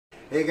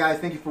Hey guys,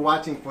 thank you for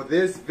watching. For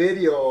this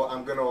video,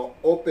 I'm gonna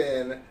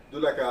do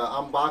like a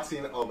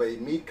unboxing of a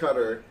meat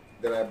cutter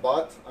that I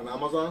bought on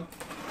Amazon.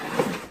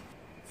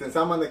 Since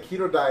I'm on the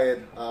keto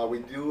diet, we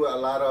do a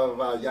lot of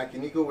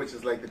yakiniku, which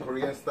is like the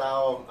Korean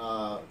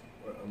style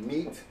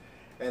meat,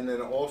 and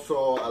then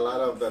also a lot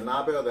of the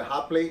nabe or the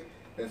hot plate.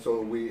 And so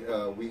we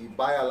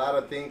buy a lot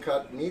of thin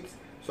cut meats.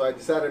 So I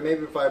decided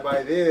maybe if I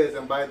buy this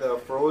and buy the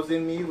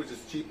frozen meat, which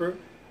is cheaper,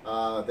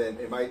 then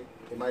it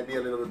might be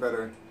a little bit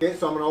better. Okay,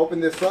 so I'm gonna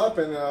open this up,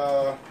 and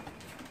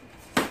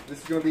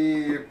this is gonna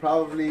be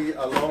probably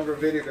a longer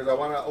video because I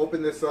want to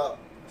open this up,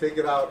 take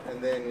it out,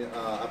 and then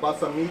I bought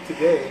some meat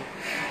today.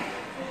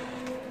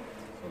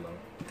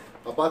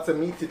 I bought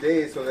some meat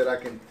today so that I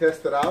can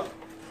test it out,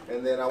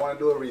 and then I want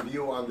to do a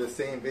review on the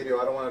same video.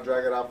 I don't want to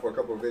drag it out for a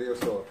couple of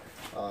videos, so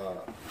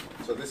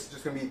so this is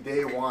just gonna be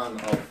day one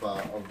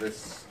of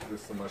this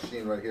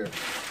machine right here.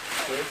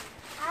 Okay?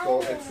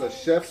 So it's a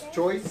chef's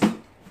choice.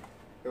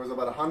 It was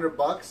about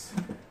 $100.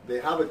 They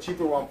have a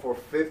cheaper one for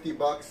 $50,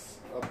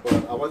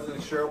 but I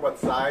wasn't sure what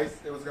size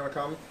it was gonna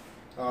come.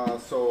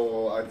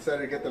 So I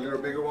decided to get the little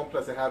bigger one.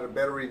 Plus, it had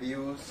better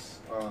reviews.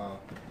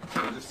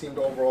 It just seemed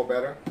overall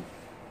better.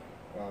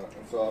 And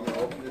so I'm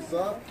gonna open this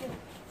up.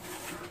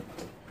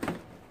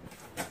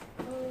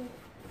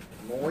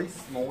 Moist.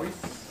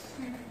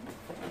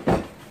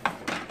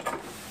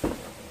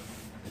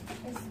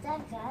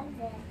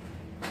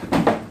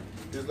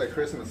 Just like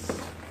Christmas.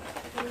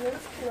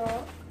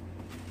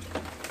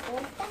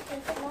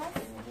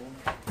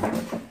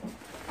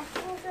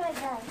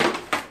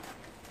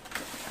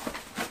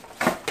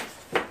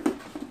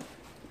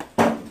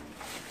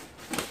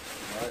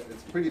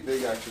 It's pretty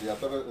big actually. I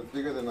thought it was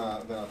bigger than I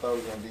thought it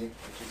was going to be,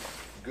 which is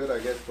good, I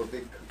guess, for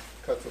big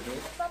cuts of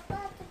meat.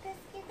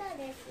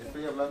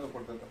 Estoy hablando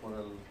por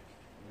el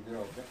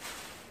video, okay?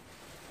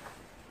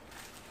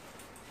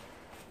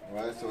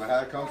 Alright, so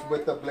it comes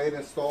with the blade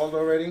installed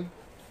already.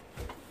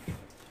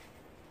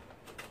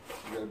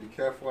 You gotta be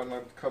careful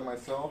not to cut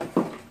myself.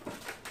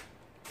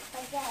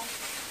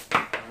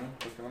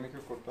 Porque no me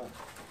quiero cortar.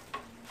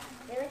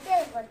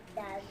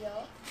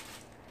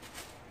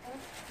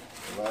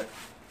 Right.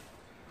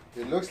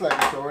 It looks like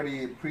it's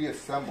already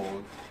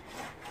pre-assembled.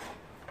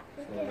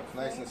 So it's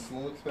nice and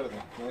smooth.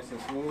 Nice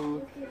and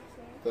smooth.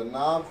 The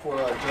knob for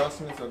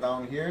adjustments are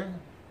down here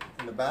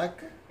in the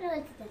back.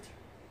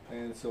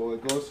 And so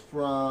it goes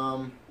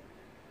from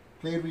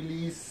plate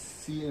release,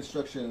 see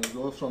instructions. It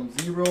goes from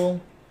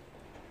 0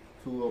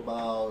 to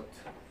about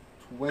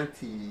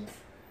 20.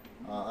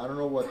 I don't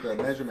know what the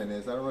measurement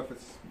is. I don't know if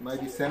it's might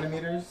be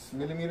centimeters,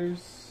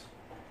 millimeters.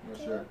 I'm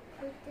not sure.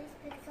 Put this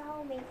because I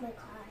will make my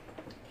car.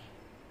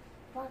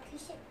 Well,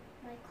 push it,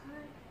 my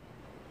car.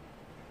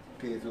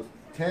 Okay, so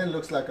 10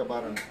 looks like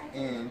about an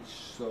inch.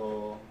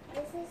 So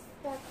this is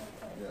the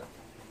yeah.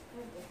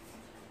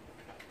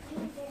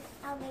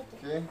 I'll make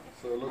it. Okay,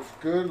 so it looks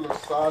good,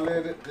 looks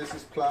solid. This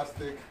is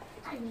plastic.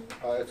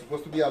 It's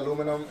supposed to be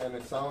aluminum, and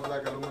it sounds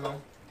like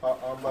aluminum.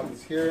 Arm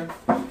buttons here.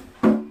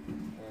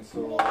 And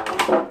so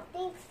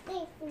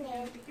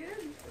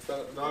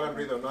no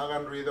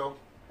hagan ruido.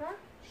 Huh?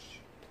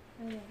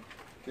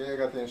 Okay, I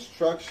got the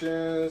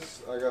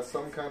instructions. I got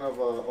some kind of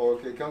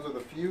okay, it comes with a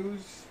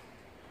fuse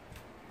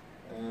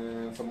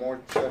and some more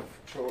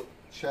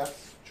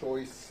chef's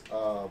choice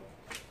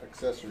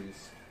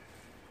accessories.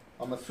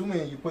 I'm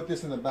assuming you put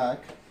this in the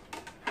back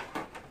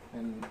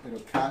and it'll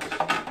catch,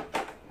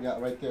 yeah,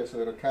 right there. So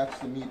it'll catch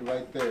the meat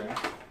right there.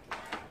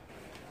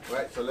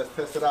 Right, so let's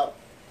test it out.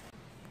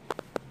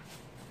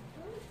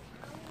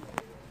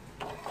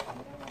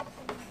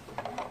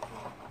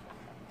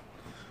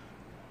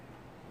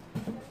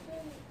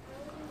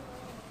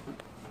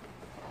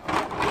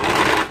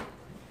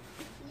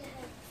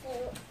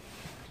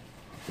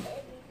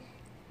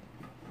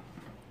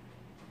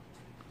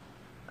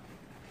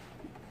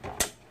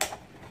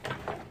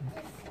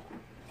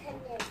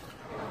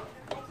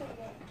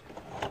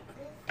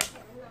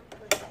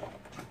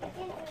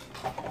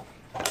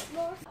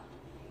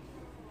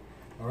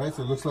 Alright,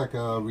 so it looks like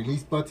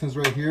release buttons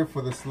right here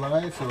for the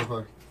slide. So if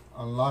I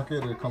unlock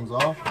it, it comes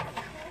off.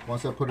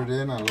 Once I put it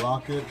in, I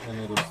lock it and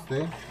it'll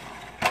stay.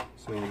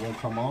 So it won't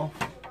come off.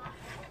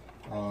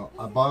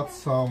 I bought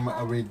some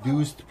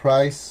reduced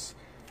price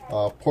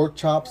pork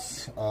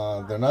chops.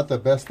 They're not the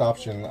best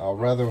option. I'd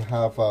rather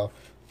have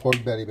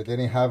pork belly, but they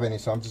didn't have any,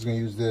 so I'm just going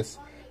to use this.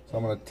 So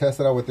I'm going to test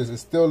it out with this.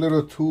 It's still a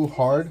little too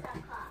hard,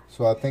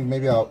 so I think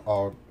maybe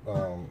I'll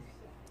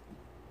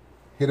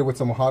hit it with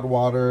some hot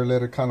water,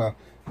 let it kind of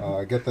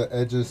get the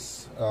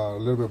edges a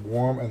little bit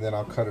warm, and then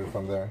I'll cut it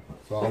from there.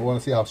 So I want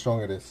to see how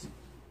strong it is.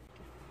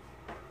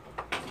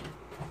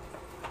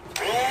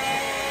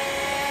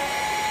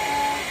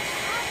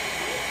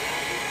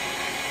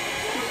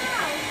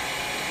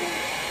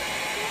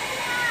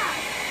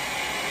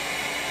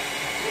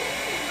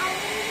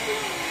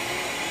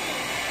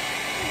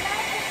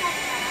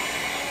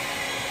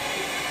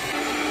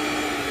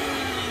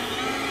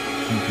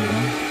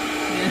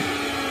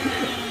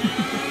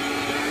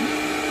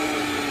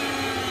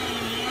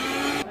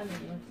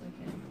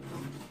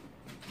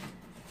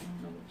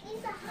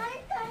 He's a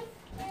hard guy.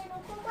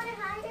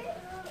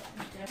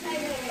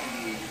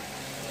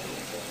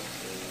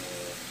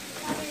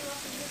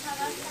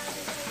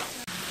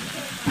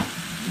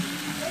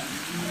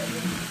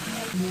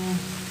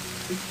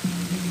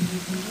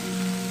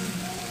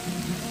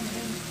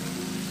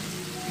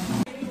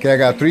 Okay, I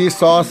got 3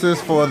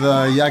 sauces for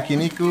the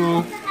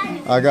yakiniku.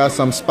 I got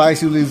some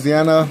spicy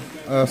Louisiana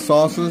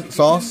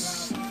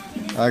sauce.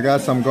 I got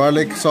some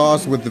garlic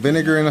sauce with the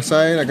vinegar in the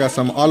side. I got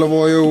some olive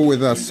oil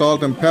with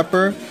salt and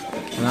pepper.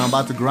 And I'm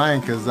about to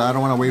grind because I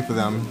don't want to wait for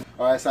them.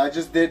 Alright, so I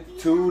just did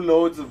 2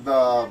 loads of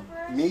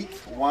meat,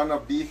 1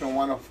 of beef and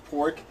 1 of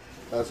pork.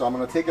 So I'm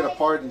going to take it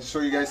apart and show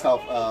you guys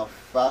how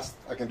fast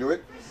I can do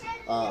it.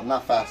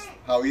 Not fast,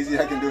 how easy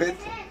I can do it.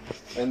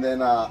 And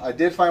then I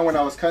did find when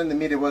I was cutting the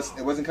meat, it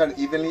wasn't cut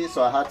evenly,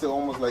 so I had to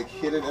almost like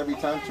hit it every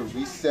time to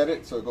reset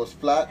it so it goes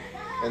flat.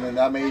 And then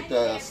that made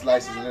the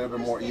slices a little bit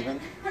more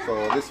even.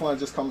 So this one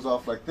just comes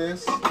off like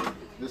this.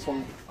 This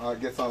one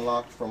gets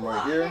unlocked from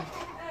right here,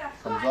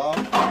 comes off.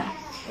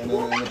 And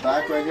then in the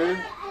back right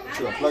here,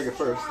 should I plug it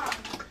first?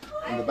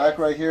 In the back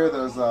right here,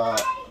 there's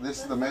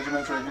this is the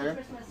measurements right here.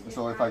 And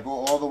so if I go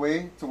all the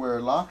way to where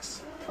it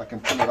locks, I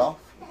can pull it off.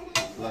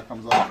 So that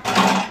comes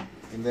off.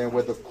 And then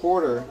with the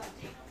quarter,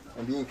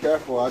 and being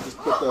careful, I just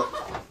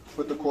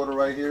put the quarter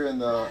right here in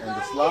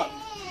the slot,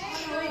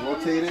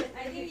 rotate it.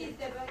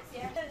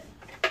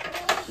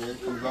 See,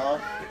 it comes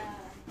off.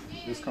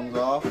 This comes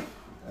off,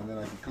 and then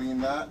I can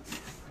clean that,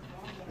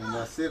 and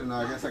that's it. And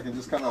I guess I can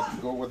just kind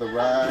of go with a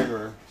rag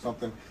or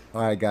something.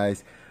 All right,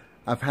 guys.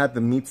 I've had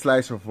the meat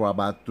slicer for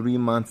about 3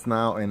 months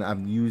now, and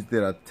I've used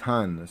it a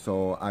ton.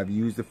 So I've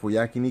used it for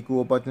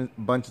yakiniku a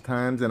bunch of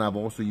times, and I've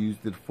also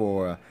used it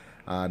for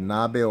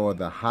nabe or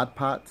the hot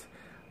pot,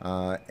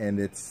 and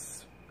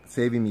it's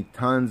saving me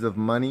tons of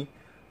money.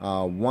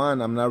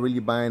 One, I'm not really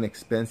buying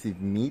expensive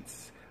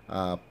meats.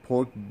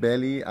 Pork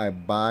belly I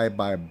buy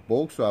by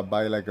bulk, so I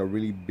buy like a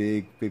really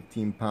big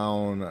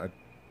 15-pound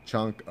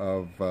chunk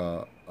of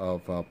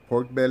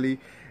pork belly,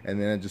 and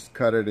then I just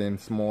cut it in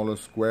smaller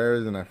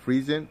squares and I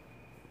freeze it.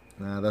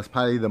 That's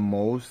probably the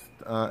most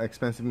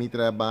expensive meat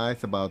that I buy.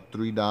 It's about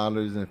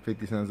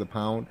 $3.50 a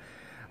pound.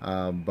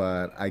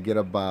 But I get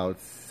about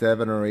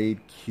 7 or 8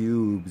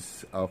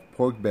 cubes of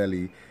pork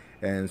belly,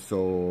 and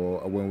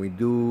so when we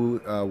do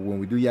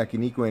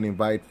yakiniku and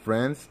invite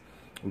friends,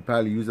 we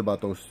probably use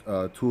about those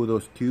 2 of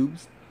those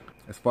cubes.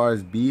 As far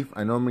as beef,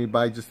 I normally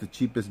buy just the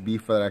cheapest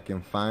beef that I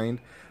can find.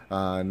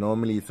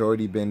 Normally it's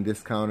already been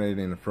discounted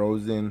and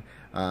frozen,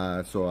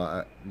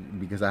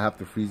 because I have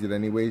to freeze it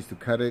anyways to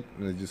cut it.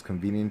 It's just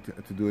convenient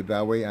to do it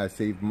that way. I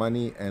save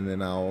money, and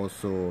then I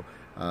also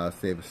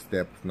save a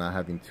step of not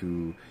having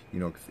to,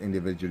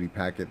 individually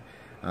pack it.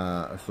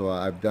 So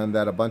I've done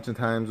that a bunch of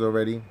times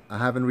already. I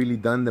haven't really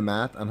done the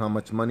math on how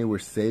much money we're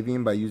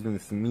saving by using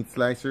this meat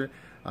slicer,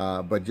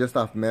 but just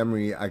off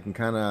memory, I can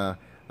kind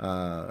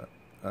of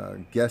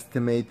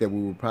guesstimate that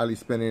we were probably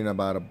spending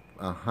about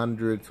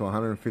 $100 to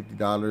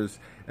 $150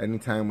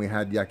 anytime we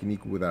had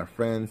yakiniku with our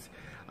friends,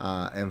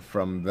 and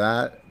from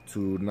that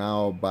to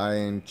now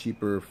buying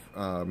cheaper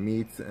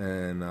meats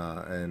and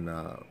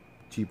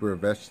cheaper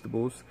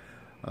vegetables,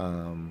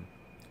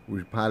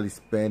 we're probably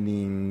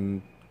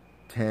spending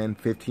 $10,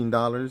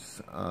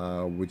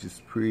 $15, which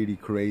is pretty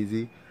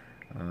crazy.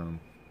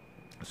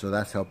 So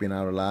that's helping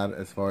out a lot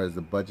as far as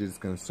the budget is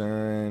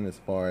concerned, as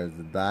far as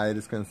the diet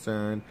is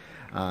concerned.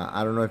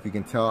 I don't know if you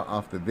can tell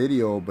off the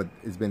video, but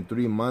it's been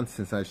 3 months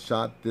since I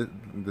shot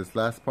this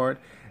last part,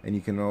 and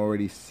you can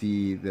already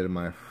see that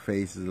my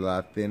face is a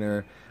lot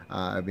thinner.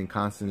 I've been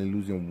constantly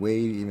losing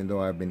weight, even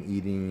though I've been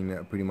eating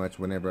pretty much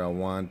whenever I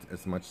want,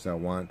 as much as I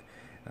want.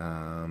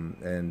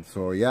 And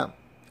so yeah,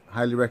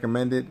 highly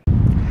recommend it.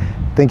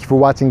 Thank you for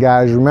watching,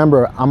 guys.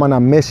 Remember, I'm on a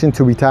mission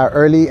to retire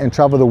early and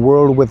travel the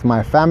world with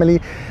my family.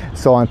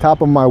 So on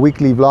top of my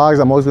weekly vlogs,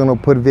 I'm also going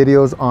to put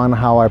videos on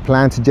how I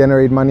plan to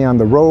generate money on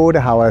the road,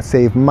 how I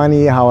save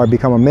money, how I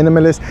become a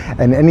minimalist,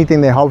 and anything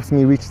that helps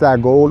me reach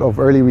that goal of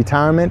early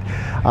retirement.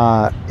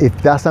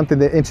 If that's something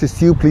that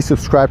interests you, please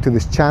subscribe to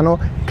this channel.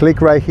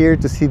 Click right here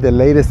to see the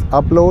latest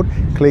upload.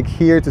 Click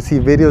here to see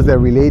videos that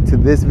relate to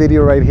this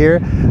video right here.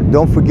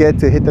 Don't forget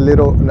to hit the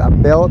little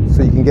bell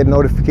so you can get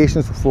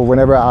notifications for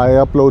whenever I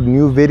upload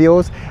new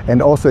videos.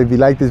 And also, if you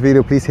like this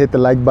video, please hit the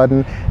like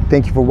button.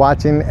 Thank you for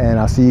watching, and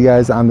I'll see you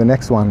guys on the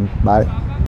next one. Bye.